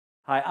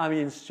Hi, I'm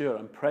Ian Stewart.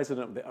 I'm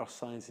president of the Earth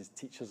Sciences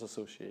Teachers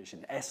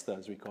Association, ESTA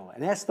as we call it.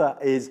 And ESTA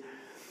is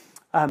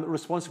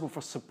responsible for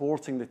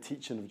supporting the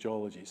teaching of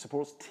geology. It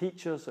supports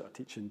teachers that are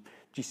teaching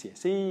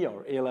GCSE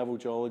or A-level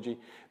geology,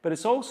 but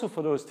it's also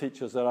for those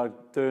teachers that are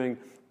doing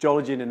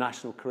geology in the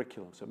national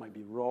curriculum. So it might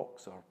be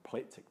rocks or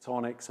plate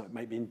tectonics, or it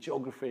might be in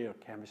geography or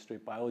chemistry,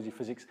 biology,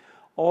 physics.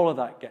 All of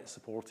that gets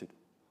supported.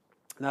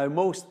 Now,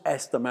 most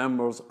ESTA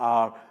members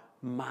are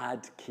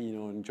mad keen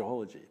on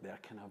geology. They're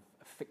kind of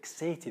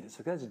fixated. It's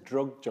like this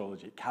drug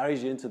geology. It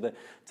carries you into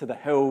the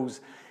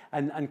hills,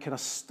 and kind of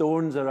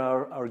stones are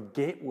our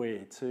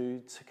gateway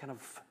to kind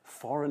of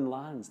foreign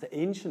lands, to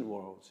ancient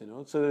worlds, you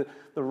know. So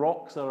the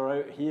rocks that are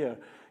out here,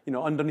 you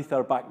know, underneath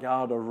our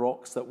backyard are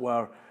rocks that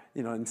were,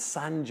 you know, in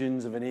sand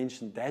dunes of an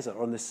ancient desert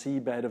or on the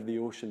seabed of the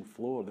ocean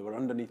floor. They were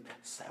underneath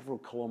several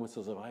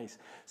kilometers of ice.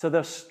 So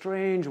they're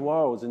strange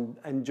worlds,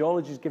 and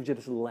geology gives you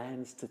this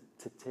lens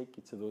to take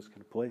you to those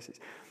kind of places.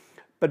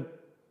 But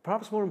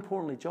perhaps more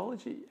importantly,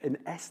 geology, in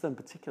ESTA in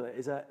particular,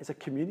 is a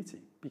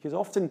community, because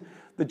often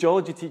the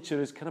geology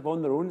teacher is kind of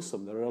on their own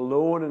somewhere. They're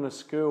alone in a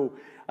school,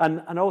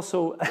 and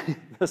also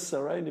they're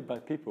surrounded by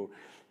people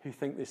who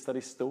think they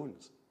study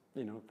stones,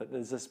 you know, that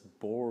there's this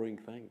boring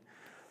thing.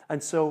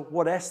 And so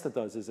what ESTA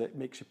does is it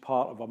makes you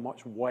part of a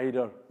much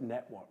wider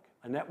network,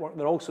 a network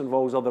that also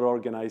involves other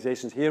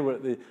organisations. Here we're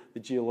at the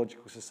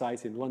Geological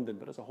Society in London,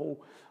 but there's a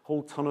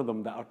whole ton of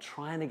them that are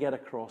trying to get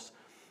across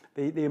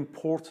the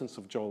importance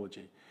of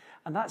geology.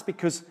 And that's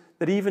because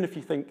that even if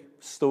you think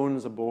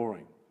stones are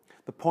boring,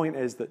 the point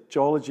is that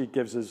geology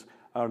gives us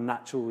our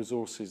natural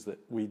resources that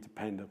we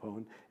depend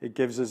upon. It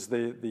gives us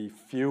the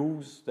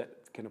fuels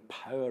that kind of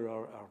power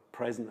our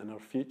present and our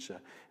future,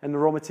 and the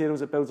raw materials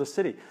that builds a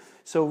city.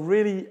 So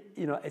really,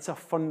 you know, it's a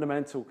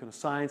fundamental kind of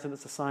science, and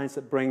it's a science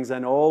that brings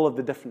in all of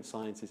the different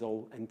sciences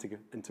all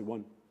into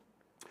one.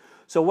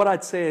 So what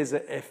I'd say is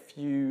that if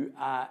you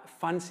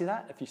fancy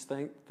that, if you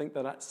think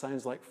that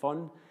sounds like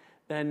fun,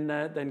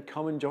 then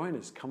come and join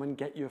us. Come and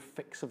get your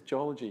fix of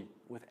geology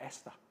with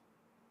ESTA.